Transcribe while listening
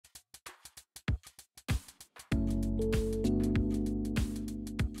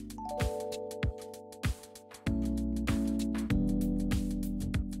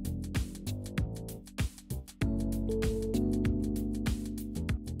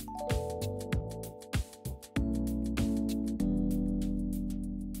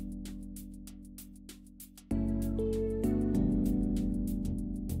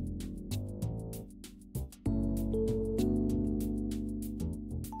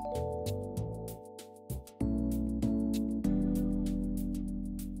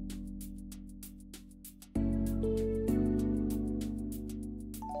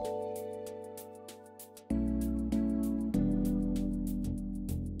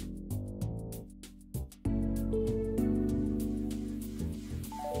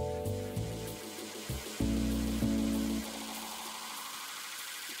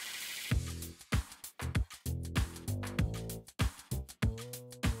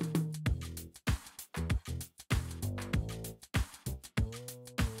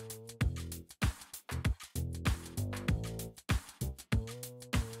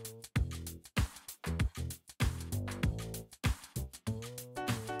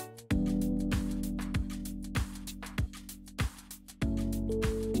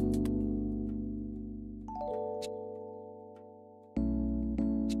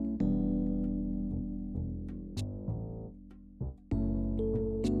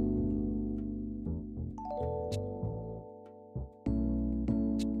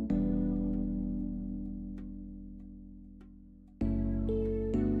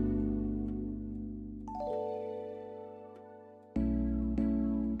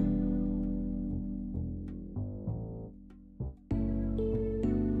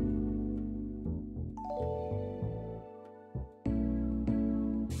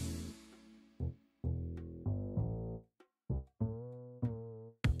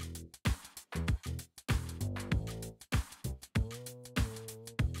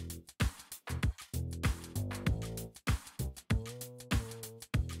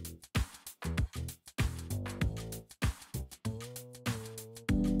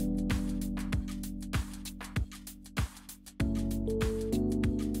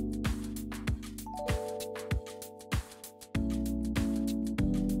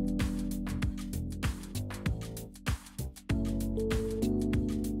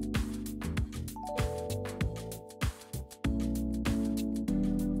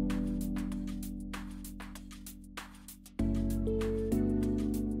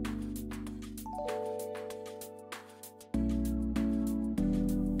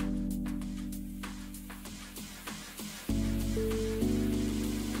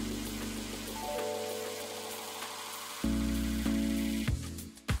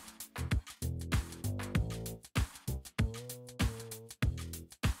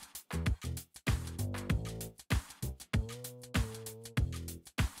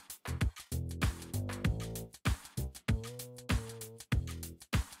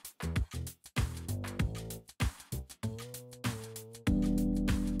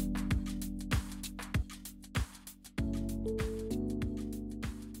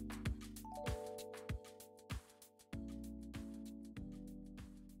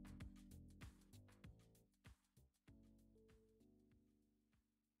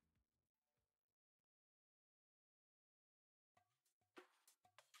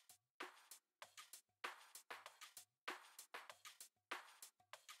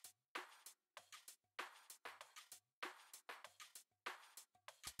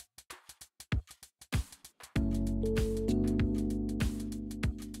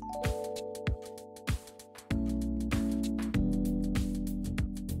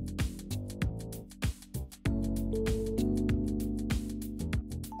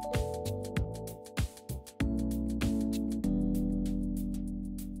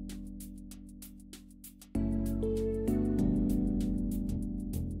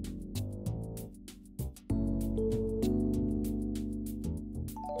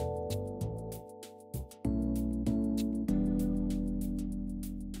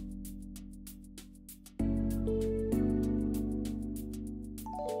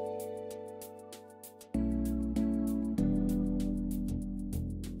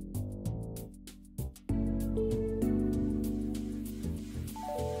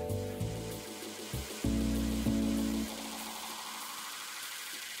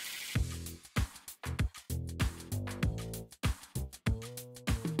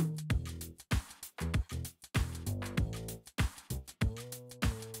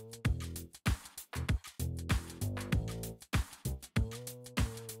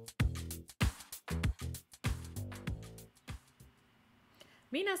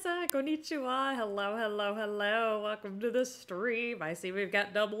Minasan, konnichiwa, hello, hello, hello, welcome to the stream. I see we've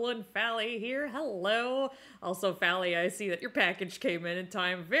got Double and Fally here, hello. Also, Fally, I see that your package came in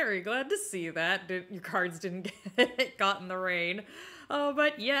time, very glad to see that. Your cards didn't get caught in the rain. Oh,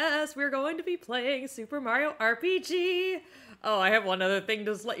 but yes, we're going to be playing Super Mario RPG. Oh, I have one other thing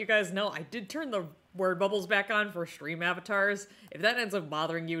to just let you guys know. I did turn the word bubbles back on for stream avatars. If that ends up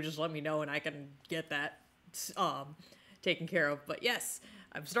bothering you, just let me know and I can get that, taken care of. But yes,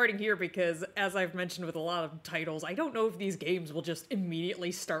 I'm starting here because, as I've mentioned with a lot of titles, I don't know if these games will just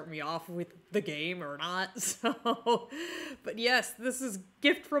immediately start me off with the game or not, so... But yes, this is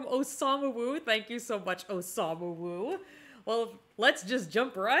gift from Osamu Woo. Thank you so much, Osamu Woo. Well, let's just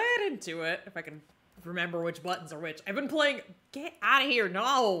jump right into it, if I can remember which buttons are which. I've been playing... Get out of here,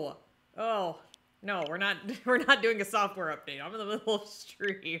 no! Oh, no, we're not doing a software update. I'm in the middle of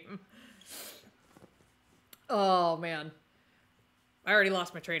stream. Oh, man. I already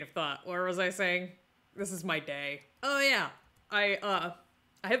lost my train of thought. Where was I saying? This is my day. Oh yeah, I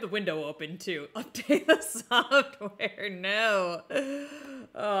have the window open to update the software. No.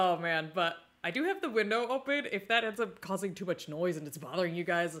 Oh man, but I do have the window open. If that ends up causing too much noise and it's bothering you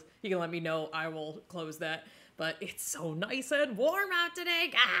guys, you can let me know. I will close that. But it's so nice and warm out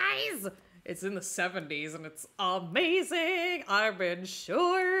today, guys. It's in the 70s and it's amazing. I'm in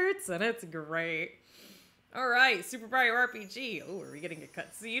shorts and it's great. Alright, Super Mario RPG. Oh, are we getting a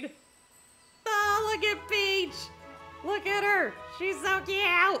cutscene? Oh, look at Peach! Look at her! She's so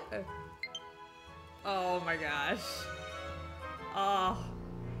cute! Oh my gosh. Oh,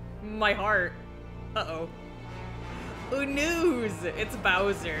 my heart. Uh-oh. Who knows? It's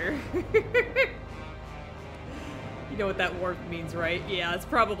Bowser. You know what that warp means, right? Yeah, it's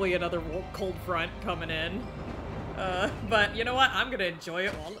probably another cold front coming in. But you know what? I'm gonna enjoy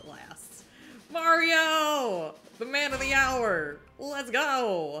it while it lasts. Mario! The man of the hour! Let's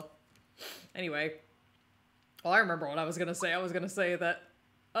go! Anyway. Well, I remember what I was gonna say. I was gonna say that,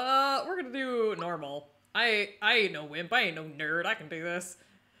 we're gonna do normal. I ain't no wimp. I ain't no nerd. I can do this.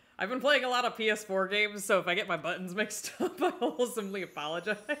 I've been playing a lot of PS4 games, so if I get my buttons mixed up, I will simply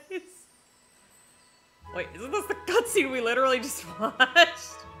apologize. Wait, isn't this the cutscene we literally just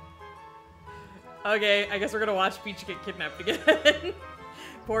watched? Okay, I guess we're gonna watch Peach get kidnapped again.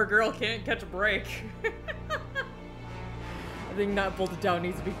 Poor girl can't catch a break. I think not bolted down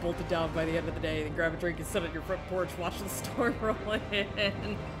needs to be bolted down by the end of the day. Then grab a drink and sit on your front porch, watch the storm roll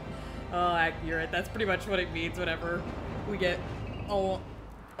in. Oh, accurate. That's pretty much what it means whenever we get all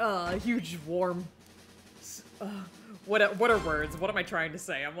huge warm. What are words? What am I trying to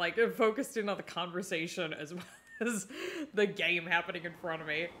say? I'm like focused in on the conversation as well as the game happening in front of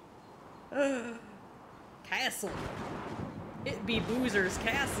me. Castle. It be Boozer's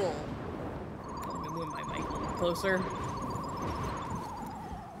castle. Let me move my mic a little closer.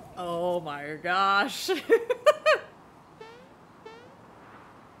 Oh my gosh.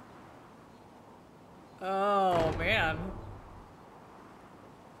 Oh man.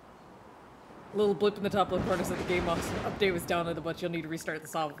 Little blip in the top left corner said the game update was downloaded, but you'll need to restart the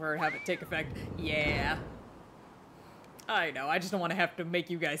software and have it take effect. Yeah. I know, I just don't want to have to make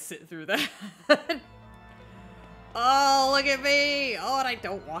you guys sit through that. Oh, look at me! Oh, and I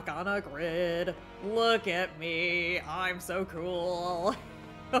don't walk on a grid. Look at me. I'm so cool.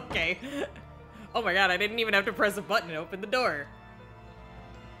 Okay. Oh my god, I didn't even have to press a button to open the door.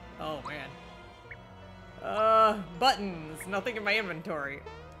 Oh, man. Buttons. Nothing in my inventory.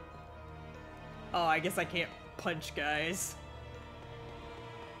 Oh, I guess I can't punch guys.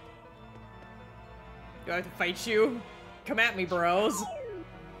 Do I have to fight you? Come at me, bros.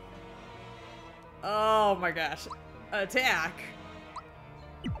 Oh my gosh. Attack.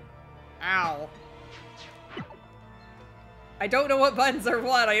 Ow. I don't know what buttons are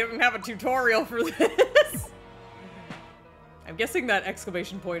what. I didn't have a tutorial for this. I'm guessing that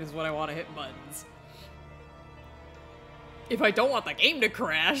exclamation point is what I want to hit buttons. If I don't want the game to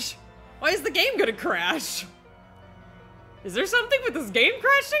crash, why is the game gonna crash? Is there something with this game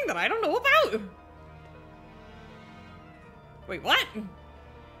crashing that I don't know about? Wait, what?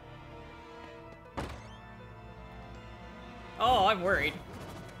 Oh, I'm worried.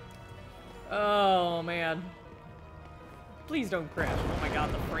 Oh, man. Please don't crash. Oh my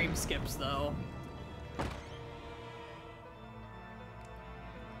god, the frame skips, though.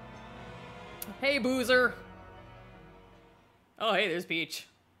 Hey, Boozer! Oh, hey, there's Peach.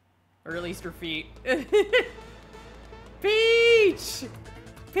 Or at least her feet. Peach!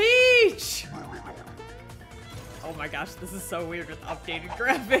 Peach! Oh my gosh, this is so weird with updated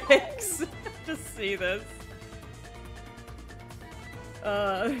graphics. Just see this.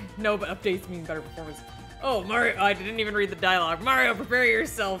 No, but updates mean better performance. Oh, Mario, I didn't even read the dialogue. Mario, prepare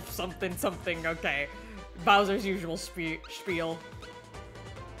yourself, something, something, okay. Bowser's usual spiel.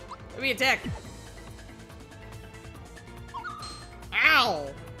 Let me attack. Ow!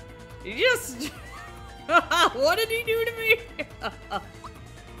 You just... What did he do to me?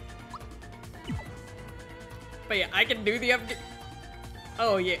 But yeah, I can do the up.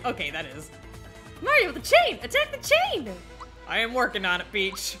 Oh yeah, okay, that is. Mario, the chain! Attack the chain! I am working on it,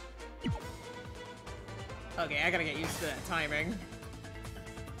 Peach. Okay, I gotta get used to that timing.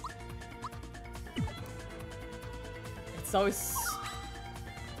 It's always...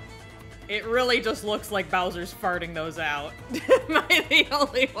 It really just looks like Bowser's farting those out. Am I the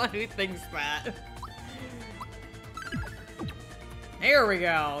only one who thinks that? There we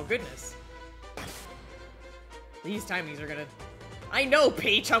go. Goodness. These timings are gonna... I know,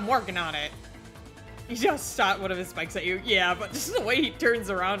 Peach, I'm working on it. He just shot one of his spikes at you. Yeah, but just the way he turns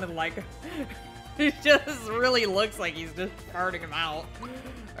around and like... it just really looks like he's just farting him out.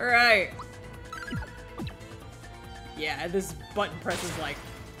 Alright. Yeah, this button press is like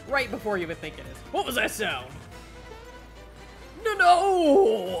right before you would think it is. What was that sound?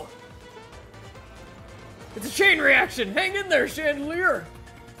 No! It's a chain reaction! Hang in there, Chandelier!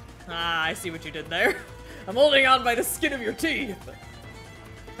 Ah, I see what you did there. I'm holding on by the skin of your teeth.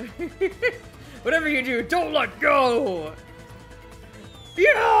 Whatever you do, don't let go!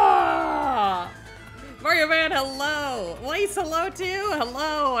 Yeah! Mario Man, hello! Lace, hello too!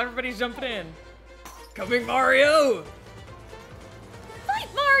 Hello! Everybody's jumping in. Coming, Mario! Fight,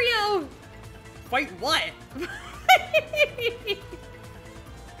 Mario! Fight what?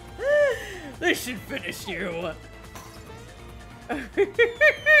 This should finish you.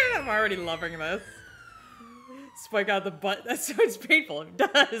 I'm already loving this. Spike out the butt. That sounds painful. It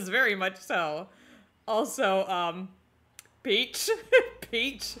does, very much so. Also, Peach.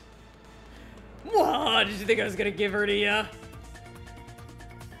 Peach. What? Did you think I was gonna give her to you?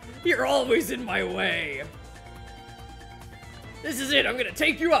 You're always in my way. This is it. I'm gonna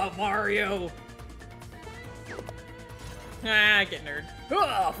take you out, Mario. Ah, get nerd.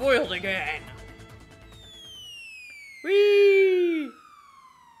 Ah, foiled again. Whee!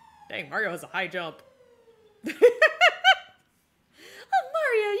 Dang, Mario has a high jump. Oh,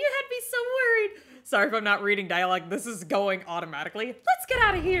 Mario, you had me so worried. Sorry if I'm not reading dialogue. This is going automatically. Let's get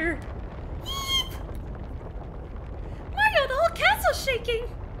out of here. Yeep! Mario, the whole castle's shaking.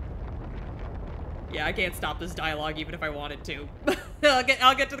 Yeah, I can't stop this dialogue even if I wanted to.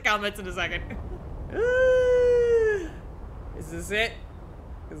 I'll get to the comments in a second. Is this it?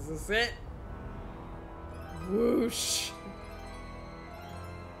 Is this it? Whoosh.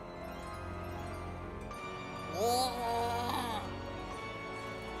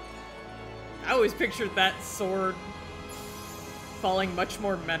 I always pictured that sword falling much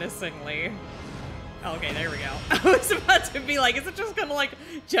more menacingly. Okay, there we go. I was about to be like, is it just gonna like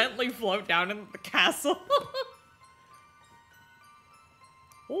gently float down in the castle?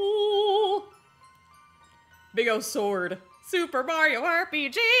 Ooh. Big O sword. Super Mario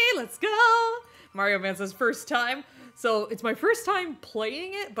RPG, let's go! Mario Man says first time. So it's my first time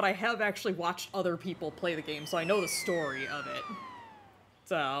playing it, but I have actually watched other people play the game, so I know the story of it.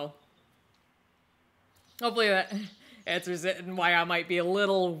 So hopefully that answers it and why I might be a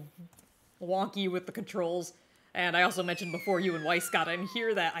little wonky with the controls. And I also mentioned before you and Weiss got in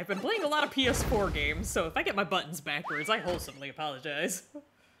here that I've been playing a lot of PS4 games, so if I get my buttons backwards, I wholesomely apologize.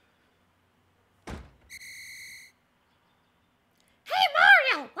 Hey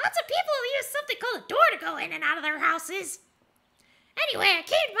Mario! Lots of people use something called a door to go in and out of their houses. Anyway, I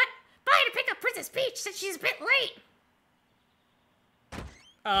came by to pick up Princess Peach since she's a bit late.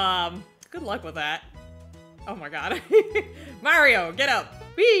 Good luck with that. Oh my god. Mario, get up!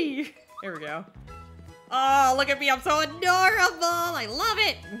 Whee! Here we go. Oh, look at me, I'm so adorable! I love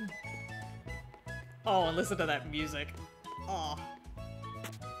it! Oh, and listen to that music. Oh.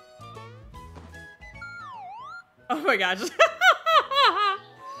 Oh my gosh.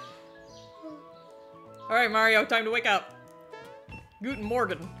 Alright, Mario, time to wake up. Guten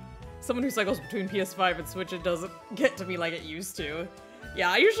Morgen. Someone who cycles between PS5 and Switch, it doesn't get to me like it used to.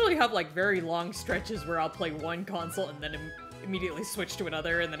 Yeah, I usually have like very long stretches where I'll play one console and then immediately switch to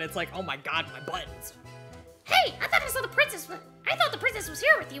another, and then it's like, oh my god, my buttons. Hey, I thought the princess was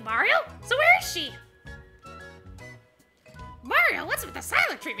here with you, Mario. So where is she? Mario, what's with the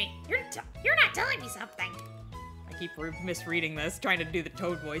silent treatment? You're not telling me something. I keep misreading this, trying to do the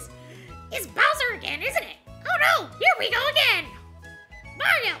Toad voice. It's Bowser again, isn't it? Oh no, here we go again!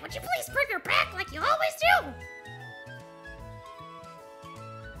 Mario, would you please bring her back like you always do?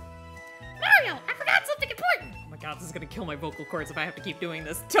 Mario, I forgot something important. Oh my god, this is gonna kill my vocal cords if I have to keep doing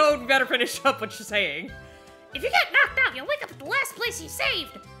this. Toad, better finish up what you're saying. If you get knocked out, you'll wake up at the last place you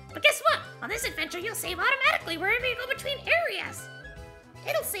saved. But guess what? On this adventure, you'll save automatically wherever you go between areas.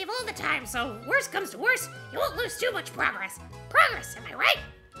 It'll save all the time, so worst comes to worst, you won't lose too much progress. Progress, am I right?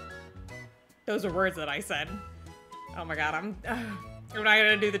 Those are words that I said. Oh my god, I'm not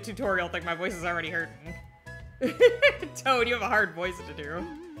gonna do the tutorial thing, my voice is already hurting. Toad, you have a hard voice to do.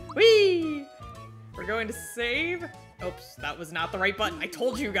 Whee! We're going to save. Oops, that was not the right button. I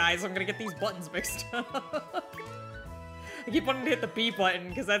told you guys I'm gonna get these buttons mixed up. I keep wanting to hit the B button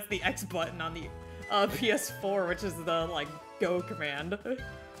because that's the X button on the PS4, which is the, like, go command.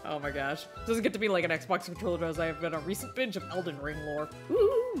 Oh my gosh. Doesn't get to be like an Xbox controller does. I have been a recent binge of Elden Ring lore.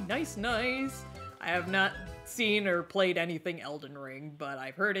 Ooh, nice, nice. I have not seen or played anything Elden Ring, but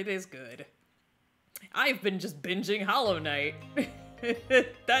I've heard it is good. I've been just binging Hollow Knight.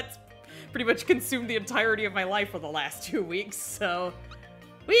 That's pretty much consumed the entirety of my life for the last 2 weeks, so...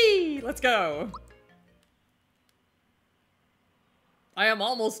 Whee! Let's go! I am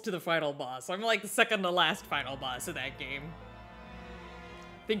almost to the final boss. I'm like the second to last final boss of that game.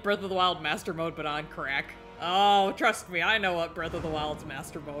 Think Breath of the Wild Master Mode, but on crack. Oh, trust me, I know what Breath of the Wild's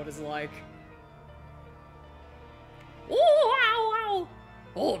Master Mode is like. Oh, ow, ow!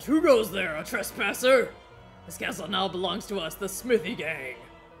 Oh, who goes there, a trespasser? This castle now belongs to us, the Smithy Gang.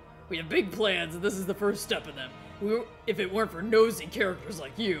 We have big plans, and this is the first step of them. If it weren't for nosy characters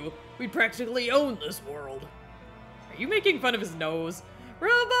like you, we'd practically own this world. Are you making fun of his nose?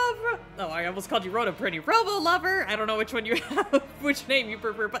 Oh, I almost called you Rhoda Pretty. Robo Lover! I don't know which one you have, which name you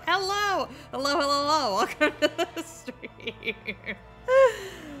prefer, but hello! Hello, hello, hello! Welcome to the stream.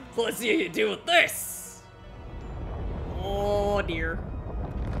 So let's see how you do with this! Oh, dear.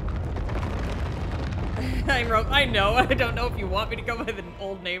 I know, I don't know if you want me to go by the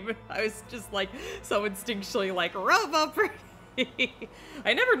old name. I was just like, so instinctually like, Robo Pretty!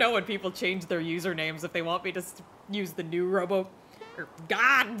 I never know when people change their usernames if they want me to use the new Robo...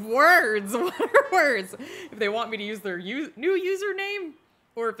 God, words! What are words? If they want me to use their new username,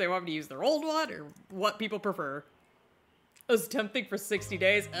 or if they want me to use their old one, or what people prefer. I was tempting for 60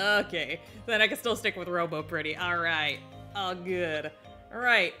 days? Okay. Then I can still stick with Robo Pretty. Alright. Oh, good.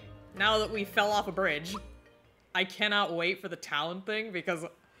 Alright. Now that we fell off a bridge, I cannot wait for the town thing, because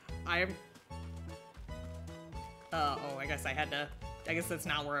I am... oh, I guess I had to... I guess that's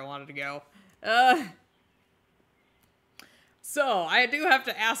not where I wanted to go. So, I do have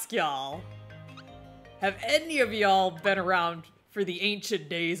to ask y'all, have any of y'all been around for the ancient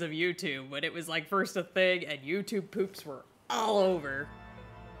days of YouTube, when it was like first a thing and YouTube poops were all over?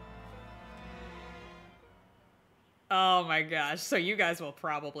 Oh my gosh, so you guys will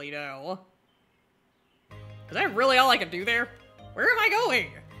probably know. Is that really all I can do there? Where am I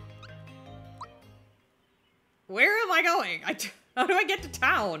going? Where am I going? How do I get to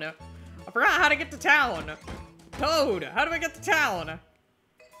town? I forgot how to get to town. Toad, how do I get to town?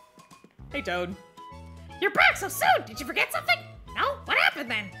 Hey, Toad. You're back so soon! Did you forget something? No? What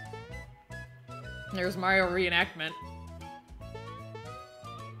happened then? There's Mario reenactment.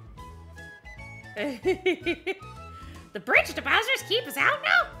 The bridge to Bowser's Keep is out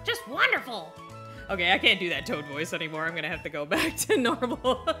now? Just wonderful! Okay, I can't do that Toad voice anymore. I'm gonna have to go back to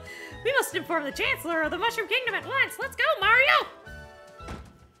normal. We must inform the Chancellor of the Mushroom Kingdom at once. Let's go, Mario!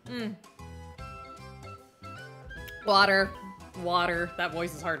 Water. That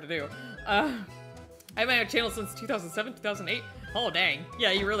voice is hard to do. I've been on a channel since 2007, 2008. Oh, dang.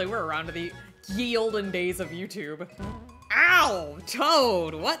 Yeah, you really were around to the ye olden days of YouTube. Ow!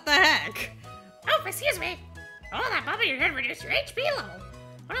 Toad, what the heck? Oh, excuse me. Oh, that bump in your head reduced your HP level.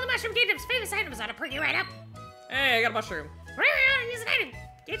 One of the Mushroom Kingdom's famous items ought to perk you right up. Hey, I got a mushroom. Use an item.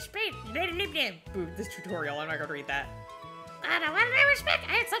 Get paid. Boo, this tutorial, I'm not gonna read that. Now, what did I respect?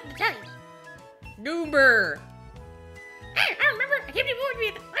 I had something to tell you. Goomber! Hey, I remember. I came to warn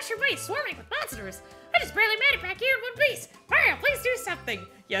you that mushroom base swarming with monsters. I just barely made it back here in one piece. Mario, please do something.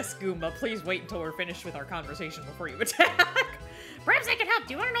 Yes, Goomba, please wait until we're finished with our conversation before you attack. Perhaps I can help.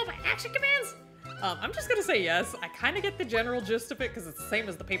 Do you want to know my action commands? I'm just gonna say yes. I kind of get the general gist of it because it's the same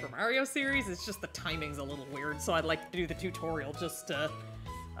as the Paper Mario series. It's just the timing's a little weird, so I'd like to do the tutorial just to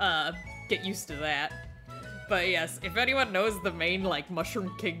get used to that. But yes, if anyone knows the main, like,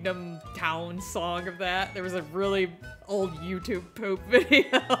 Mushroom Kingdom town song of that, there was a really old YouTube poop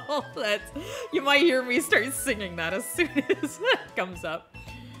video you might hear me start singing that as soon as it comes up.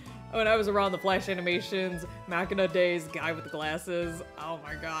 When I was around the Flash animations, Machina days, Guy with the Glasses, oh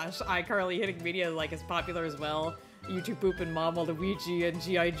my gosh, iCarly hitting media like is popular as well. YouTube poop and Mama Luigi and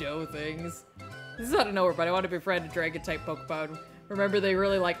G.I. Joe things. This is out of nowhere, but I want to befriend a dragon-type Pokemon. Remember, they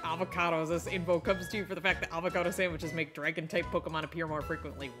really like avocados. This info comes to you for the fact that avocado sandwiches make dragon-type Pokemon appear more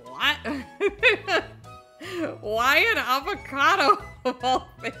frequently. What? Why an avocado of all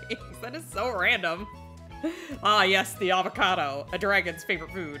things? That is so random. Ah, yes, the avocado. A dragon's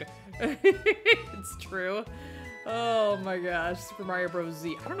favorite food. It's true. Oh my gosh, Super Mario Bros.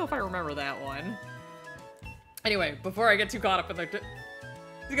 Z. I don't know if I remember that one. Anyway, before I get too caught up in the...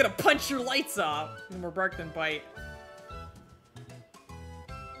 He's gonna punch your lights off. More bark than bite.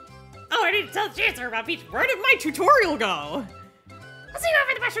 Oh, I need to tell the Chancellor about Peach. Where did my tutorial go? I'll see you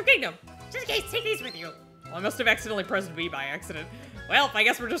over in the Mushroom Kingdom. Just in case, take these with you. Well, I must have accidentally pressed B by accident. Well, I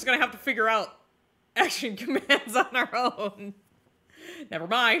guess we're just gonna have to figure out action commands on our own. Never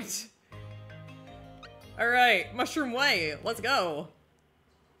mind. Alright, Mushroom Way, let's go.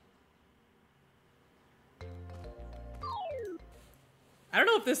 I don't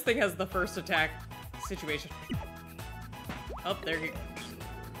know if this thing has the first attack situation. Oh, there you go.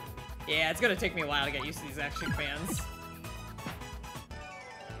 Yeah, it's gonna take me a while to get used to these action commands.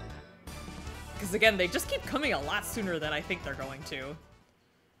 Because again, they just keep coming a lot sooner than I think they're going to.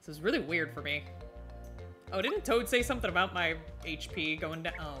 So it's really weird for me. Oh, didn't Toad say something about my HP going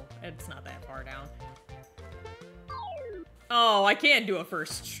down? Oh, it's not that far down. Oh, I can't do a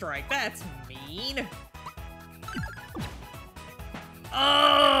first strike. That's mean.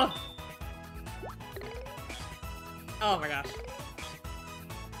 Oh! Oh my gosh.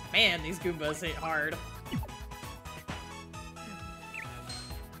 Man, these Goombas hit hard.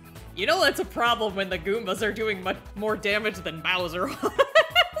 You know that's a problem when the Goombas are doing much more damage than Bowser was.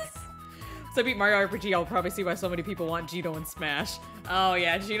 So I beat Mario RPG, I'll probably see why so many people want Geno in Smash. Oh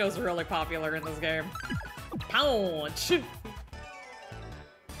yeah, Geno's really popular in this game. Punch!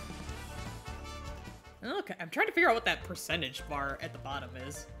 Okay, I'm trying to figure out what that percentage bar at the bottom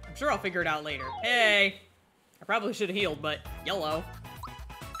is. I'm sure I'll figure it out later. Hey! I probably should have healed, but yellow.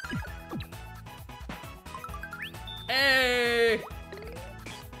 Hey!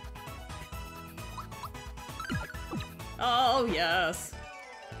 Oh, yes.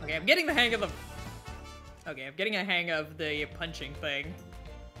 Okay, I'm getting the hang of the... Okay, I'm getting a hang of the punching thing.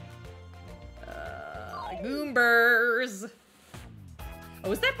 Goombers!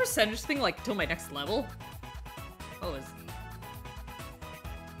 Oh, is that percentage thing, like, till my next level? Oh, is...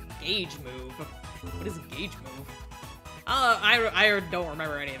 Gauge move. What is a gauge move? I don't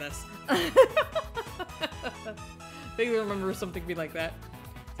remember any of this. I think I remember something be like that.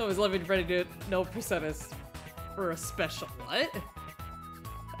 It's always loving ready to know percentage for a special. What?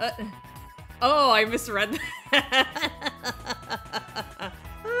 Oh, I misread that.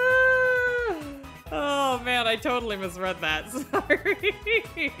 Oh man, I totally misread that. Sorry.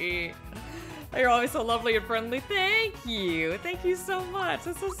 You're always so lovely and friendly. Thank you. Thank you so much.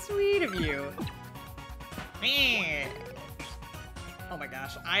 That's so sweet of you. Oh my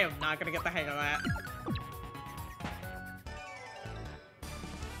gosh, I am not gonna get the hang of that.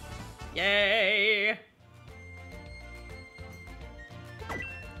 Yay!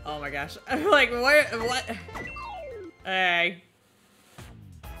 Oh my gosh. I'm like, what? Hey.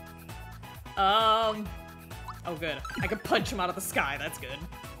 Oh good. I can punch him out of the sky, that's good.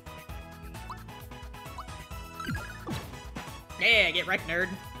 Yeah, get wrecked, nerd.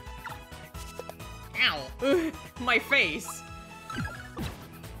 Ow. My face.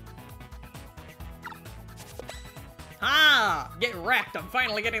 Ah! Get wrecked. I'm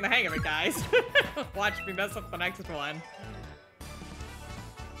finally getting the hang of it, guys. Watch me mess up the next one.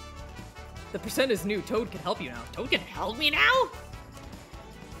 The percent is new. Toad can help you now. Toad can help me now?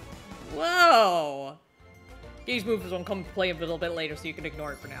 Whoa! Gauge moves won't come into play a little bit later, so you can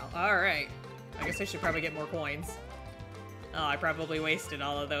ignore it for now. Alright. I guess I should probably get more coins. Oh, I probably wasted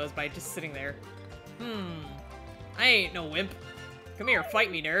all of those by just sitting there. I ain't no wimp. Come here,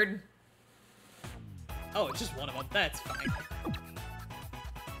 fight me, nerd. Oh, it's just one of them. That's fine.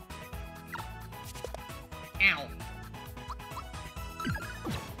 Ow.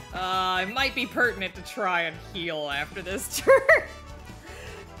 It might be pertinent to try and heal after this turn.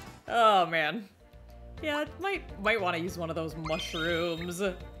 Oh, man. Yeah, might want to use one of those mushrooms.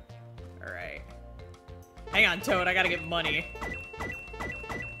 Alright. Hang on, Toad. I gotta get money.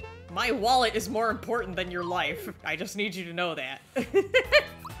 My wallet is more important than your life. I just need you to know that.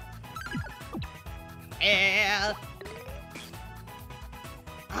 Yeah.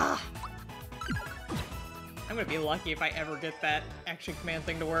 Ah. I'm gonna be lucky if I ever get that action command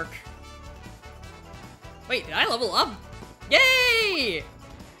thing to work. Wait, did I level up? Yay!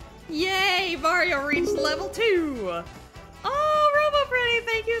 Yay! Mario reached level 2! Oh, Robo Pretty,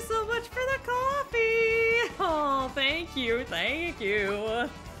 thank you so much for the coffee! Oh, thank you, thank you.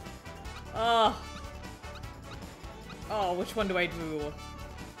 Oh. Oh, which one do I do?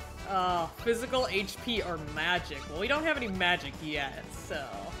 Physical, HP, or magic? Well, we don't have any magic yet, so...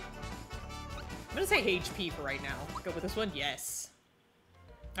 I'm gonna say HP for right now. Go with this one? Yes.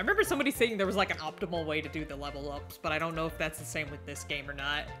 I remember somebody saying there was like an optimal way to do the level ups, but I don't know if that's the same with this game or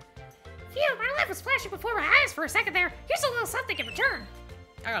not. Phew, my life was flashing before my eyes for a second there. Here's a little something in return.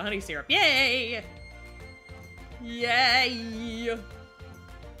 I got honey syrup. Yay! Yay!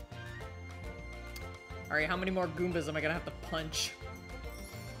 Alright, how many more Goombas am I gonna have to punch?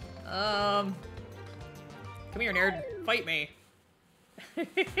 Come here, nerd. Fight me.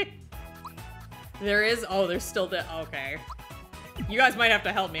 There is? Oh, there's still the... Okay. You guys might have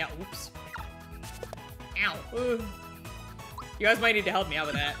to help me out. Oops. Ow. Ugh. You guys might need to help me out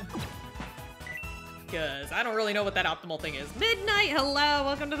with that. Because I don't really know what that optimal thing is. Midnight, hello!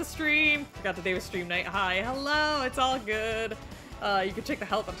 Welcome to the stream! Forgot the day was stream night. Hi, hello! It's all good. You can check the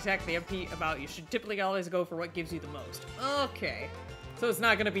health attack the MP about. You should typically always go for what gives you the most. Okay. So it's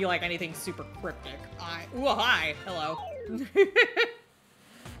not gonna be like anything super cryptic. Ooh, hi! Hello.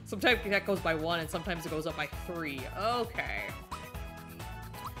 Sometimes that goes by 1 and sometimes it goes up by 3. Okay.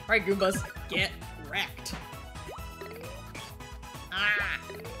 Alright, Goombas, get wrecked. Ah!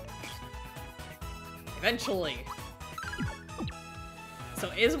 Eventually. So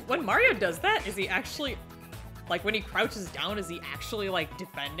when Mario does that, is he actually, like when he crouches down, is he actually like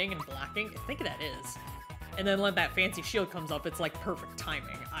defending and blocking? I think that is. And then when that fancy shield comes up, it's like perfect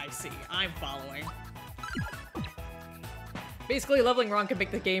timing. I see. I'm following. Basically, leveling wrong can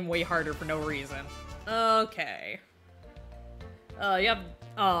make the game way harder for no reason. Okay. You have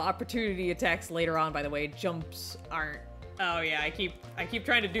opportunity attacks later on, by the way. Jumps aren't. Oh yeah, I keep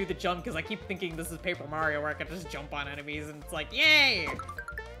trying to do the jump because I keep thinking this is Paper Mario where I can just jump on enemies and it's like, yay!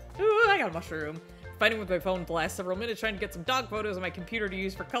 Ooh, I got a mushroom. Fighting with my phone the last several minutes trying to get some dog photos on my computer to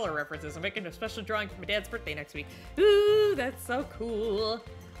use for color references. I'm making a special drawing for my dad's birthday next week. Ooh, that's so cool.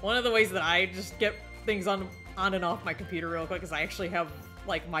 One of the ways that I just get things on and off my computer real quick is I actually have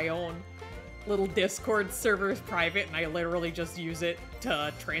like my own little Discord server is private and I literally just use it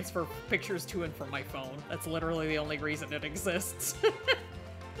to transfer pictures to and from my phone. That's literally the only reason it exists.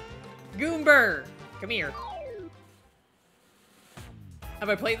 Goomber! Come here. Have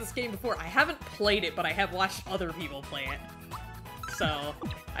I played this game before? I haven't played it, but I have watched other people play it. So,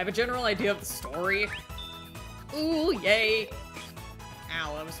 I have a general idea of the story. Ooh, yay!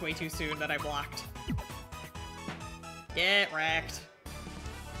 Ow, that was way too soon that I blocked. Get wrecked.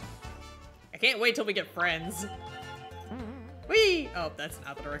 I can't wait till we get friends. Whee! Oh, that's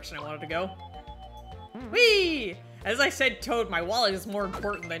not the direction I wanted to go. Whee! As I said, Toad, my wallet is more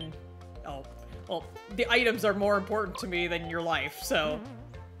important than... Oh, well, the items are more important to me than your life, so...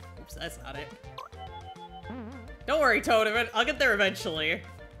 Oops, that's not it. Don't worry, Toad, I'll get there eventually.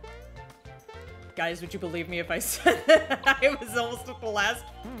 Guys, would you believe me if I said I was almost at the last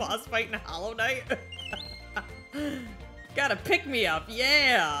boss fight in Hollow Knight? Gotta pick me up,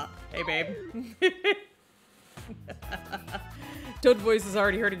 yeah! Hey, babe. Toad voice is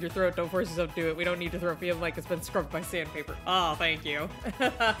already hurting your throat. Don't force yourself to do it. We don't need to throw feel like it's been scrubbed by sandpaper. Oh, thank you.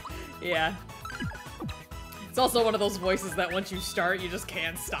 Yeah. It's also one of those voices that once you start, you just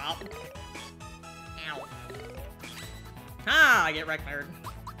can't stop. Ow. Ah, I get wrecked, nerd.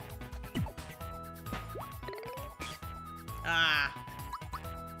 Ah.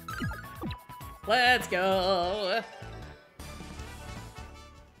 Let's go.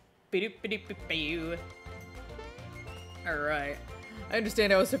 Alright. I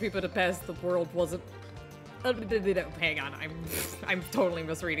understand how some people in the past the world wasn't... Hang on, I'm totally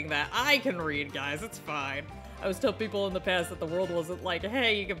misreading that. I can read, guys, it's fine. I was telling people in the past that the world wasn't like,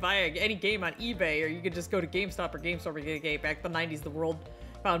 hey, you can buy any game on eBay, or you could just go to GameStop or GameStop or get a game. Back in the 90s, the world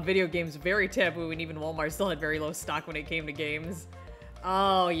found video games very taboo, and even Walmart still had very low stock when it came to games.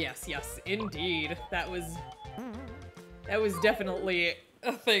 Oh, yes, yes, indeed. That was definitely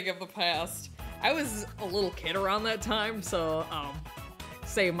a thing of the past. I was a little kid around that time, so,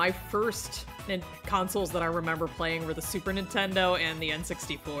 say my first consoles that I remember playing were the Super Nintendo and the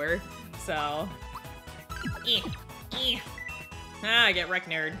N64, so... Ah, I get wrecked,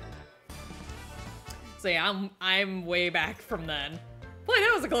 nerd. So yeah, I'm way back from then. Boy,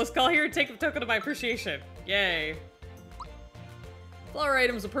 that was a close call here. Take a token of my appreciation. Yay. Flower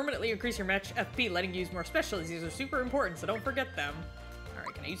items will permanently increase your match FP, letting you use more specials. These are super important, so don't forget them.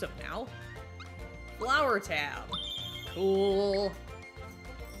 Alright, can I use them now? Flower tab. Cool.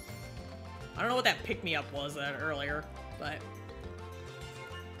 I don't know what that pick-me-up was earlier, but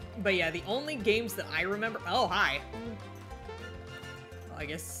yeah, the only games that I remember... Oh, hi. Well, I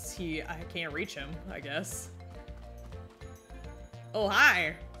guess I can't reach him, I guess. Oh,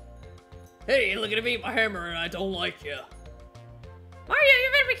 hi. Hey, look at me, my hammer, and I don't like you. Mario,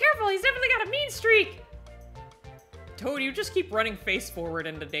 you better be careful. He's definitely got a mean streak. Toad, you just keep running face forward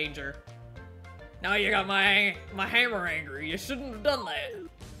into danger. Now you got my hammer angry. You shouldn't have done that.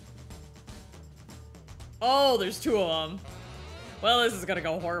 Oh, there's two of them. Well, this is gonna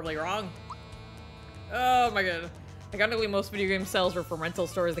go horribly wrong. Oh my god. Ironically, most video game sales were from rental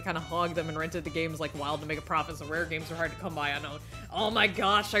stores that kind of hogged them and rented the games like wild to make a profit, so rare games are hard to come by unknown. Oh my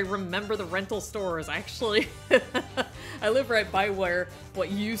gosh, I remember the rental stores. Actually, I live right by where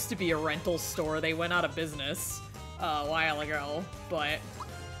what used to be a rental store. They went out of business a while ago, but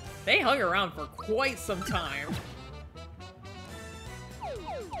they hung around for quite some time.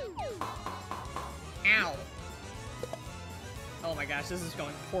 Ow. Oh my gosh, this is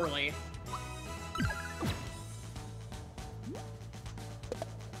going poorly.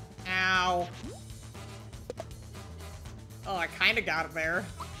 Ow. Oh, I kinda got it there.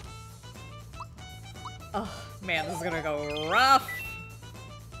 Oh, man, this is gonna go rough.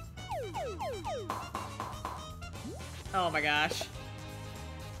 Oh my gosh.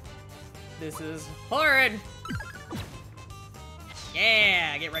 This is horrid.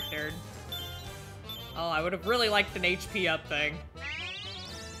 Yeah, get wrecked, nerd. Oh, I would have really liked an HP up thing.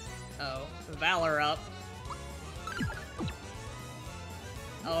 Oh, Valor up.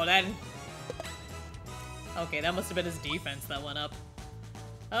 Oh, that... Okay, that must have been his defense that went up.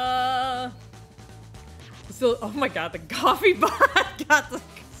 So, oh my god, the coffee bot got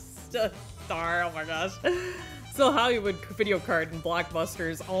the star, oh my gosh. Still Hollywood video card and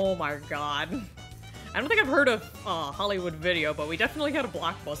Blockbusters, oh my god. I don't think I've heard of Hollywood Video, but we definitely had a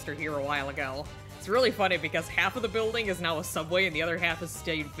Blockbuster here a while ago. It's really funny because half of the building is now a Subway and the other half has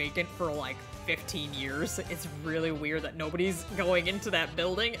stayed vacant for like 15 years. It's really weird that nobody's going into that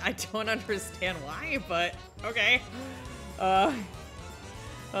building. I don't understand why, but okay.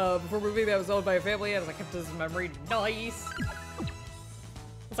 Before moving, that was owned by a family as I kept his memory. Nice.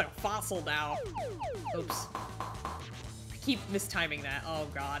 It's like a fossil now. Oops. I keep mistiming that. Oh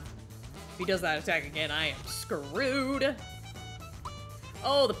god. If he does that attack again, I am screwed.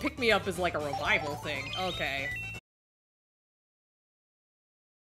 Oh, the pick-me-up is like a revival thing. Okay.